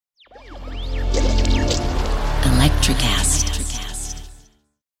NutriCast.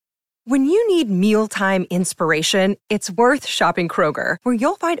 When you need mealtime inspiration, it's worth shopping Kroger, where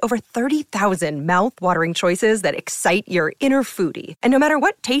you'll find over 30,000 mouth-watering choices that excite your inner foodie. And no matter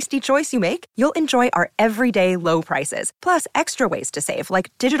what tasty choice you make, you'll enjoy our everyday low prices, plus extra ways to save,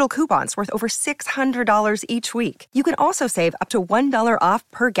 like digital coupons worth over $600 each week. You can also save up to $1 off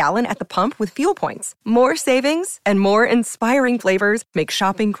per gallon at the pump with fuel points. More savings and more inspiring flavors make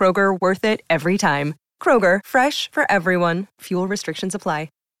shopping Kroger worth it every time. Kroger, fresh for everyone. Fuel restrictions apply.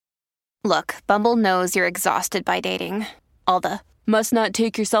 Look, Bumble knows you're exhausted by dating. All the, must not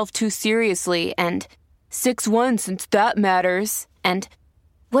take yourself too seriously, and 6'1" since that matters, and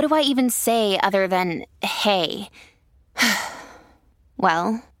what do I even say other than, hey?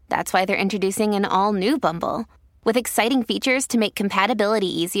 Well, that's why they're introducing an all-new Bumble, with exciting features to make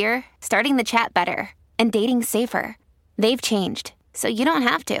compatibility easier, starting the chat better, and dating safer. They've changed, so you don't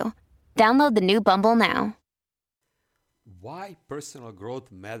have to. Download the new Bumble now. Why personal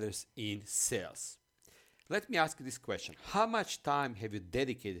growth matters in sales? Let me ask you this question. How much time have you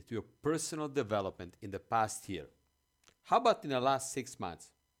dedicated to your personal development in the past year? How about in the last 6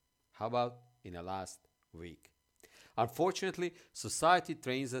 months? How about in the last week? Unfortunately, society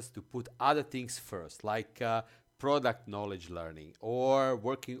trains us to put other things first, like product knowledge learning or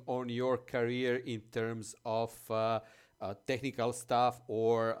working on your career in terms of technical stuff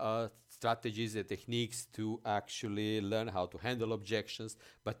or strategies and techniques to actually learn how to handle objections.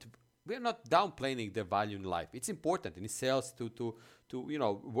 But we're not downplaying their value in life. It's important in sales to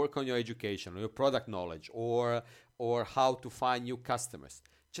work on your education, on your product knowledge, or how to find new customers.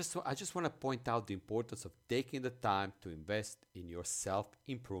 I just want to point out the importance of taking the time to invest in your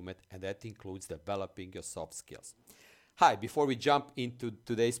self-improvement, and that includes developing your soft skills. Hi, before we jump into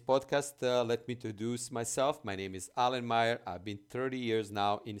today's podcast, let me introduce myself. My name is Alan Meyer. I've been 30 years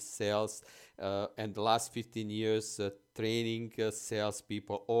now in sales, and the last 15 years training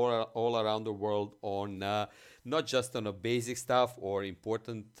salespeople all around the world on not just on the basic stuff or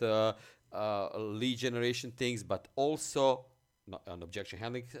important lead generation things, but also on objection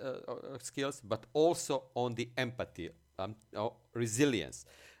handling skills, but also on the empathy, resilience,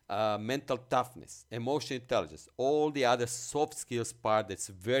 mental toughness, emotional intelligence, all the other soft skills part that's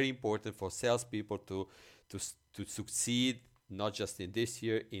very important for salespeople to succeed, not just in this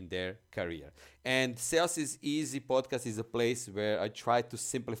year, in their career. And Sales is Easy podcast is a place where I try to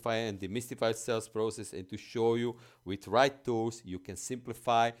simplify and demystify the sales process and to show you with right tools you can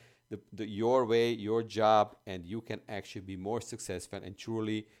simplify your way, your job, and you can actually be more successful. And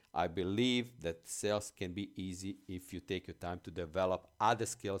truly, I believe that sales can be easy if you take your time to develop other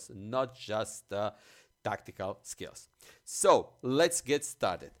skills, not just tactical skills. So let's get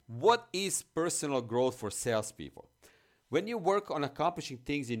started. What is personal growth for salespeople? When you work on accomplishing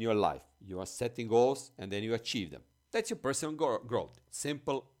things in your life, you are setting goals and then you achieve them. That's your personal growth,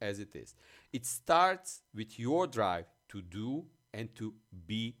 simple as it is. It starts with your drive to do and to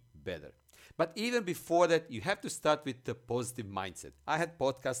be better. But even before that, you have to start with the positive mindset. I had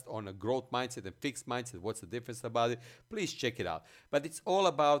podcasts on a growth mindset and fixed mindset. What's the difference about it? Please check it out. But it's all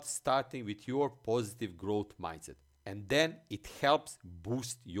about starting with your positive growth mindset. And then it helps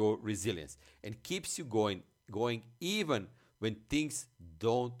boost your resilience and keeps you going even when things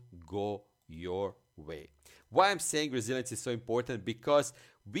don't go your way. Why I'm saying resilience is so important? Because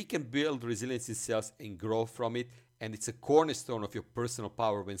we can build resilience in sales and grow from it. And it's a cornerstone of your personal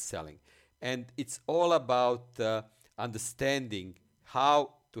power when selling. And it's all about understanding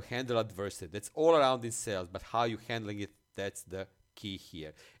how to handle adversity. That's all around in sales, but how you're handling it, that's the key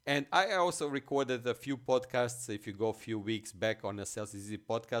here. And I also recorded a few podcasts, if you go a few weeks back on the Sales Easy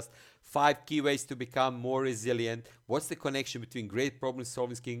podcast, 5 key ways to become more resilient. What's the connection between great problem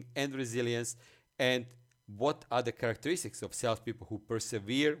solving skill and resilience? And what are the characteristics of salespeople who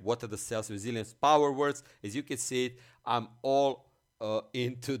persevere? What are the sales resilience power words? As you can see it, I'm all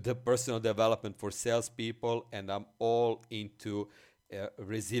into the personal development for salespeople, and I'm all into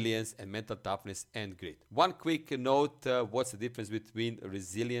resilience and mental toughness and grit. One quick note, what's the difference between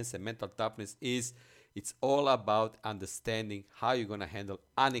resilience and mental toughness is it's all about understanding how you're going to handle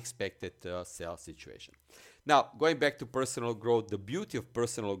unexpected sales situation. Now, going back to personal growth, the beauty of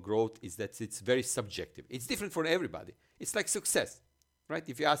personal growth is that it's very subjective. It's different for everybody. It's like success, right?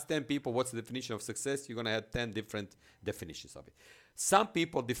 If you ask 10 people what's the definition of success, you're going to have 10 different definitions of it. Some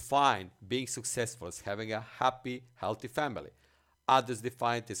people define being successful as having a happy, healthy family. Others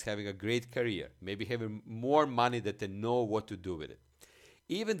define it as having a great career, maybe having more money that they know what to do with it.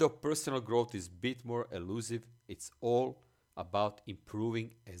 Even though personal growth is a bit more elusive, it's all about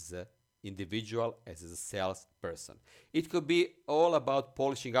improving as an individual, as a salesperson. It could be all about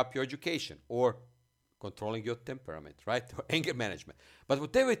polishing up your education or controlling your temperament, right? Or anger management. But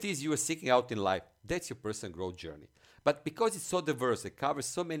whatever it is you are seeking out in life, that's your personal growth journey. But because it's so diverse, it covers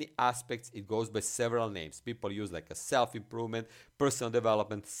so many aspects, it goes by several names. People use like a self-improvement, personal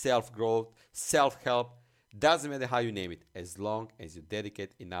development, self-growth, self-help. Doesn't matter how you name it, as long as you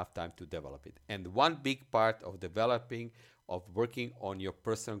dedicate enough time to develop it. And one big part of working on your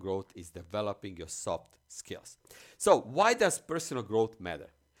personal growth is developing your soft skills. So why does personal growth matter?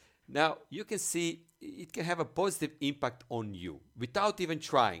 Now, you can see it can have a positive impact on you. Without even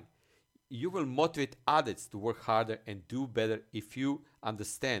trying, you will motivate others to work harder and do better if you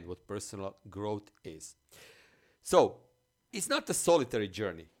understand what personal growth is. So, it's not a solitary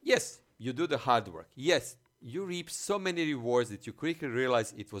journey. Yes, you do the hard work. Yes, you reap so many rewards that you quickly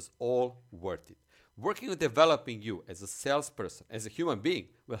realize it was all worth it. Working on developing you as a salesperson, as a human being,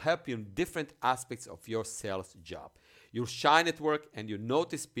 will help you in different aspects of your sales job. You'll shine at work and you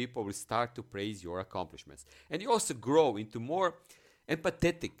notice people will start to praise your accomplishments. And you also grow into more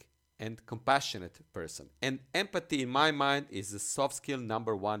empathetic and compassionate person. And empathy, in my mind, is the soft skill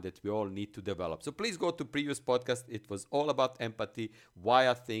number one that we all need to develop. So please go to previous podcast. It was all about empathy, why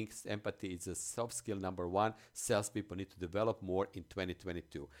I think empathy is a soft skill number one salespeople need to develop more in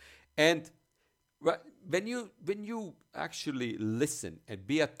 2022. And when you actually listen and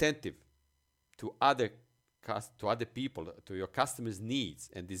be attentive to other people, to your customers'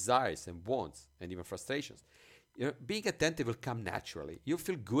 needs and desires and wants and even frustrations, being attentive will come naturally. You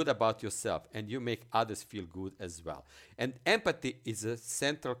feel good about yourself and you make others feel good as well. And empathy is a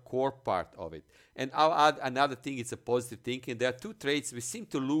central core part of it. And I'll add another thing, it's a positive thinking. There are two traits we seem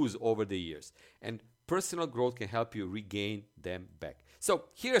to lose over the years. And personal growth can help you regain them back. So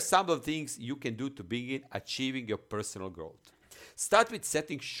here are some of the things you can do to begin achieving your personal growth. Start with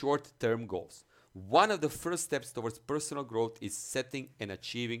setting short-term goals. One of the first steps towards personal growth is setting and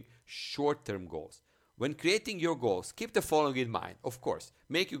achieving short-term goals. When creating your goals, keep the following in mind. Of course,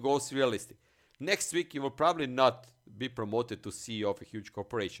 make your goals realistic. Next week, you will probably not be promoted to CEO of a huge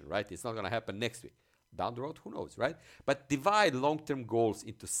corporation, right? It's not going to happen next week. Down the road, who knows, right? But divide long-term goals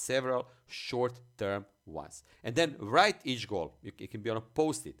into several short-term ones. And then write each goal. It can be on a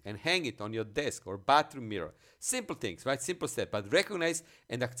post-it and hang it on your desk or bathroom mirror. Simple things, right? Simple step. But recognize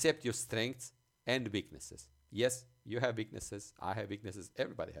and accept your strengths and weaknesses. Yes, you have weaknesses. I have weaknesses.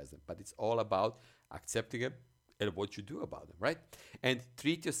 Everybody has them. But it's all about accepting them and what you do about them, right? And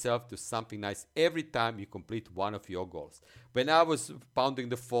treat yourself to something nice every time you complete one of your goals. When I was pounding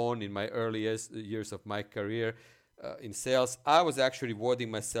the phone in my earliest years of my career in sales, I was actually rewarding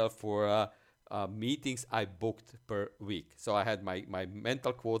myself for meetings I booked per week. So I had my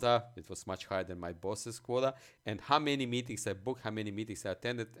mental quota. It was much higher than my boss's quota. And how many meetings I booked, how many meetings I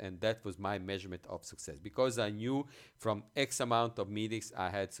attended, and that was my measurement of success. Because I knew from X amount of meetings, I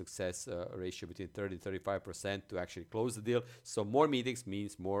had success ratio between 30 and 35% to actually close the deal. So more meetings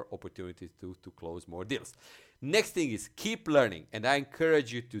means more opportunity to close more deals. Next thing is keep learning. And I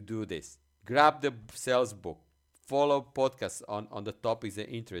encourage you to do this. Grab the sales book. Follow podcasts on the topics that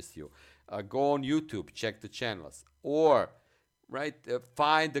interest you. Go on YouTube, check the channels, or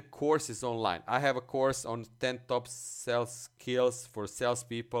find the courses online. I have a course on 10 top sales skills for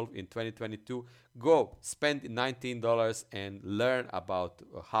salespeople in 2022. Go spend $19 and learn about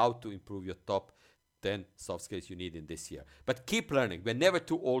how to improve your top 10 soft skills you need in this year. But keep learning. We're never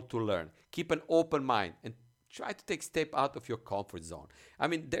too old to learn. Keep an open mind and try to take a step out of your comfort zone. I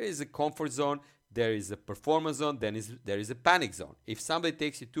mean, there is a comfort zone. There is a performance zone, then there is a panic zone. If somebody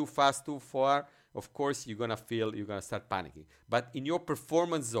takes you too fast, too far, of course, you're going to start panicking. But in your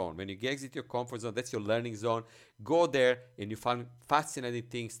performance zone, when you exit your comfort zone, that's your learning zone. Go there and you find fascinating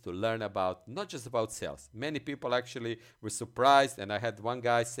things to learn about, not just about sales. Many people actually were surprised, and I had one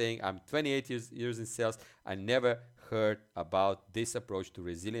guy saying, I'm 28 years in sales. I never heard about this approach to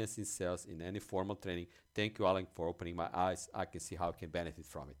resilience in sales in any formal training. Thank you, Alan, for opening my eyes. I can see how I can benefit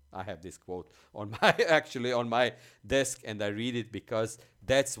from it. I have this quote on my desk, and I read it because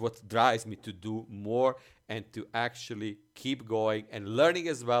that's what drives me to do more and to actually keep going and learning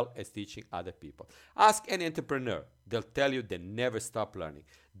as well as teaching other people. Ask any entrepreneur. They'll tell you they never stop learning.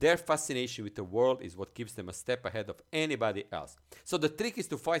 Their fascination with the world is what keeps them a step ahead of anybody else. So the trick is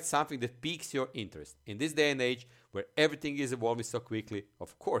to find something that piques your interest. In this day and age where everything is evolving so quickly,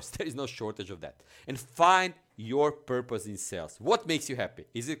 of course, there is no shortage of that. And find your purpose in sales. What makes you happy?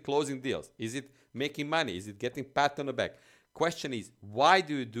 Is it closing deals? Is it making money? Is it getting pat on the back? Question is, why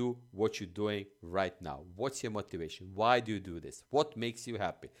do you do what you're doing right now? What's your motivation? Why do you do this? What makes you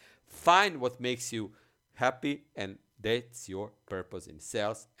happy? Find what makes you happy and That's your purpose in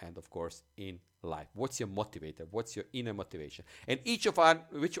sales and, of course, in life. What's your motivator? What's your inner motivation? And each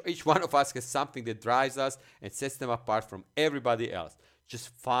one of us has something that drives us and sets them apart from everybody else. Just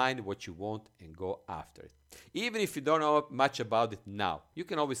find what you want and go after it. Even if you don't know much about it now, you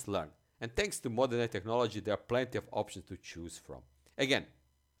can always learn. And thanks to modern technology, there are plenty of options to choose from. Again,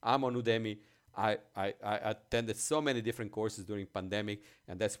 I'm on Udemy. I attended so many different courses during pandemic,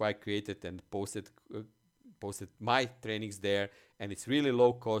 and that's why I created and posted my trainings there. And it's really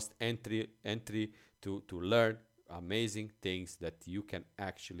low cost entry to learn amazing things that you can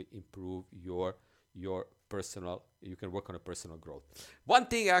actually improve your personal. You can work on a personal growth. One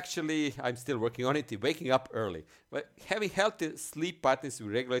thing actually I'm still working on it is waking up early. But having healthy sleep patterns will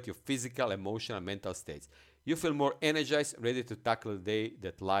regulate your physical, emotional, and mental states. You feel more energized, ready to tackle the day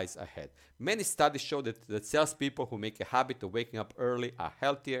that lies ahead. Many studies show that salespeople who make a habit of waking up early are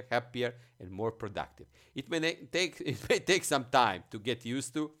healthier, happier, and more productive. It may take some time to get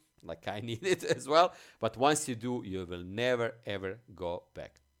used to, like I need it as well, but once you do, you will never ever go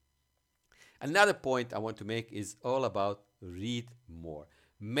back. Another point I want to make is all about read more.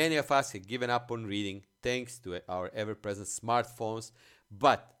 Many of us have given up on reading thanks to our ever-present smartphones,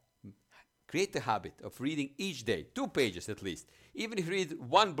 but create a habit of reading each day, 2 pages at least. Even if you read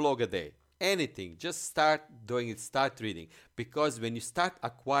 1 blog a day, anything, just start doing it, start reading. Because when you start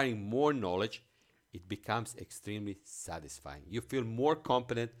acquiring more knowledge, it becomes extremely satisfying. You feel more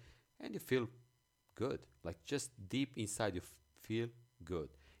confident and you feel good. Like just deep inside you feel good.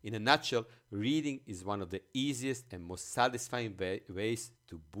 In a nutshell, reading is one of the easiest and most satisfying ways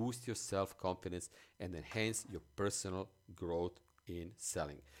to boost your self-confidence and enhance your personal growth in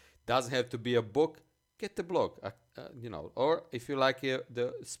selling. Doesn't have to be a book. Get the blog, or if you like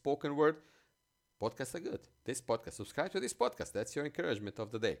the spoken word, podcasts are good. This podcast, subscribe to this podcast. That's your encouragement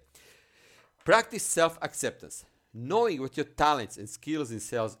of the day. Practice self-acceptance. Knowing what your talents and skills in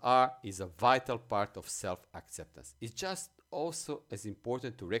sales are is a vital part of self-acceptance. It's just also as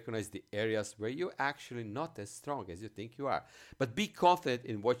important to recognize the areas where you're actually not as strong as you think you are. But be confident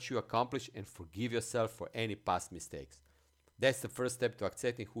in what you accomplish and forgive yourself for any past mistakes. That's the first step to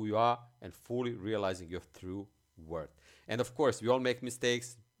accepting who you are and fully realizing your true worth. And of course, we all make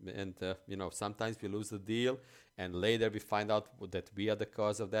mistakes, and sometimes we lose the deal, and later we find out that we are the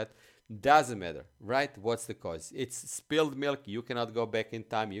cause of that. Doesn't matter, right? What's the cause? It's spilled milk. You cannot go back in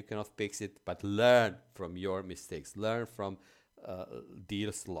time. You cannot fix it, but learn from your mistakes. Learn from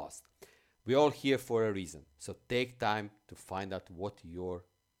deals lost. We're all here for a reason. So take time to find out what yours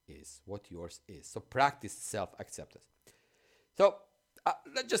is. So practice self-acceptance. So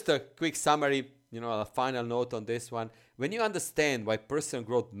just a quick summary, a final note on this one. When you understand why personal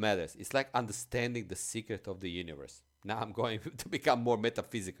growth matters, it's like understanding the secret of the universe. Now I'm going to become more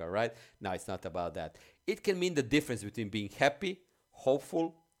metaphysical, right? No, it's not about that. It can mean the difference between being happy,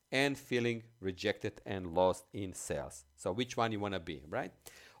 hopeful, and feeling rejected and lost in sales. So which one you want to be, right?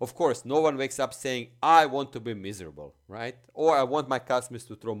 Of course, no one wakes up saying, I want to be miserable, right? Or I want my customers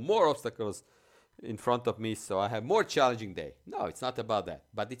to throw more obstacles in front of me so I have more challenging day. No, it's not about that,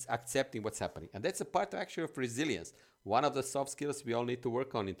 but it's accepting what's happening. And that's a part actually of resilience. One of the soft skills we all need to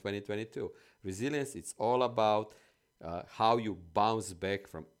work on in 2022. Resilience, it's all about how you bounce back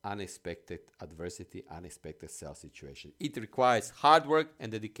from unexpected adversity, unexpected sales situation. It requires hard work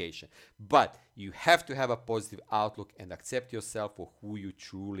and dedication, but you have to have a positive outlook and accept yourself for who you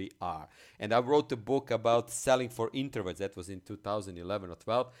truly are. And I wrote a book about selling for introverts. That was in 2011 or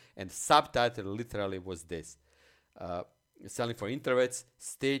 12, and the subtitle literally was this: selling for introverts,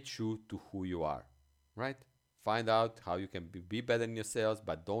 stay true to who you are, right? Find out how you can be better in your sales,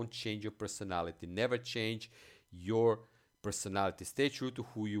 but don't change your personality. Never change your personality. Stay true to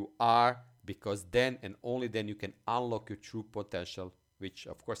who you are, because then and only then you can unlock your true potential, which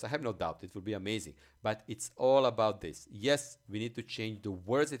of course I have no doubt it will be amazing. But it's all about this. Yes, we need to change the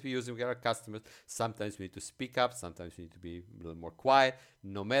words that we use with our customers. Sometimes we need to speak up, sometimes we need to be a little more quiet,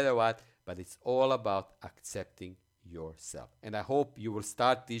 no matter what, but it's all about accepting yourself. And I hope you will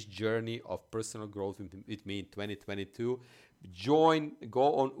start this journey of personal growth with me in 2022.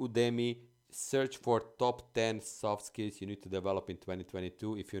 Go on Udemy, search for top 10 soft skills you need to develop in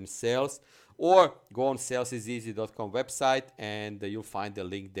 2022 if you're in sales, or go on salesiseasy.com website and you'll find the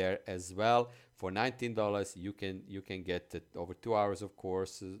link there as well. For $19 you can get over 2 hours of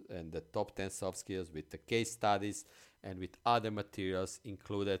courses and the top 10 soft skills with the case studies and with other materials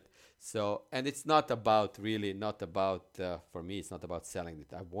included. So, and it's not about for me, it's not about selling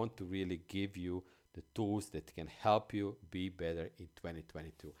it. I want to really give you the tools that can help you be better in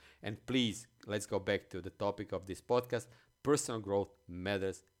 2022. And please, let's go back to the topic of this podcast. personal growth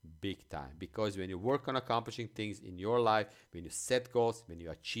matters big time, because when you work on accomplishing things in your life, when you set goals, when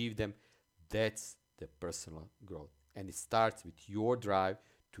you achieve them, that's the personal growth. And it starts with your drive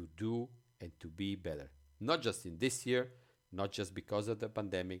to do and to be better. Not just in this year, not just because of the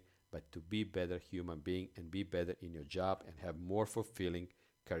pandemic, but to be better human being and be better in your job and have more fulfilling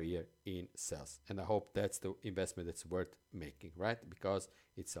career in sales. And I hope that's the investment that's worth making, right? Because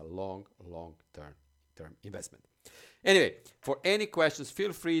it's a long-term investment. Anyway, for any questions,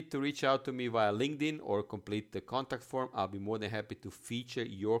 feel free to reach out to me via LinkedIn or complete the contact form. I'll be more than happy to feature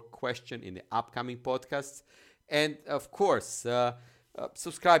your question in the upcoming podcasts. And of course,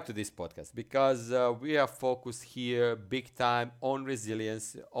 subscribe to this podcast, because we are focused here big time on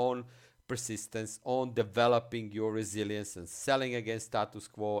resilience, on persistence, on developing your resilience and selling against status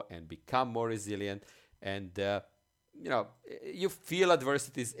quo and become more resilient. And you feel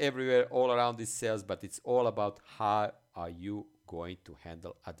adversities everywhere all around these sales, but it's all about how are you going to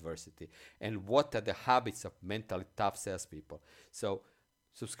handle adversity and what are the habits of mentally tough salespeople. So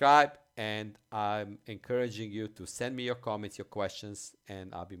subscribe, and I'm encouraging you to send me your comments, your questions,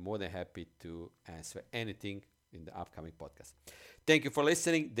 and I'll be more than happy to answer anything in the upcoming podcast. Thank you for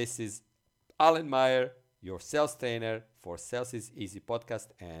listening. This is Alan Meyer, your sales trainer for Sales is Easy podcast,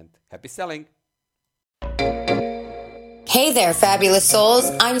 and happy selling. Hey there, fabulous souls.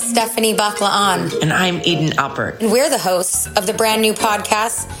 I'm Stephanie Baklaan. And I'm Eden Alpert. And we're the hosts of the brand new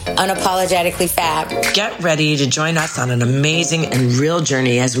podcast, Unapologetically Fab. Get ready to join us on an amazing and real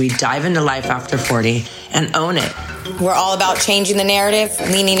journey as we dive into life after 40 and own it. We're all about changing the narrative,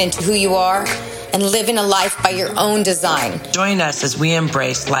 leaning into who you are, and living a life by your own design. Join us as we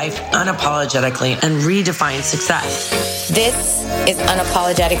embrace life unapologetically and redefine success. This is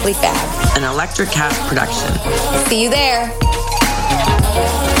Unapologetically Fab, an Electric Cast production. See you there.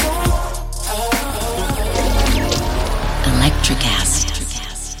 Electricast.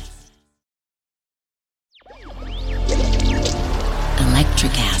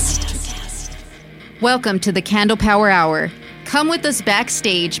 Electricast. Welcome to the Candle Power Hour. Come with us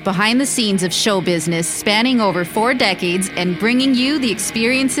backstage behind the scenes of show business spanning over 4 decades and bringing you the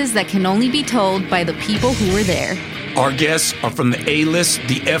experiences that can only be told by the people who were there. Our guests are from the A-list,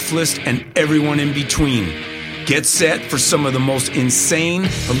 the F-list, and everyone in between. Get set for some of the most insane,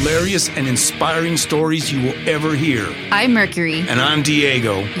 hilarious, and inspiring stories you will ever hear. I'm Mercury. And I'm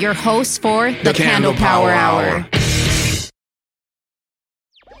Diego. Your hosts for the Candle Power Hour.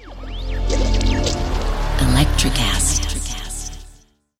 Electricast.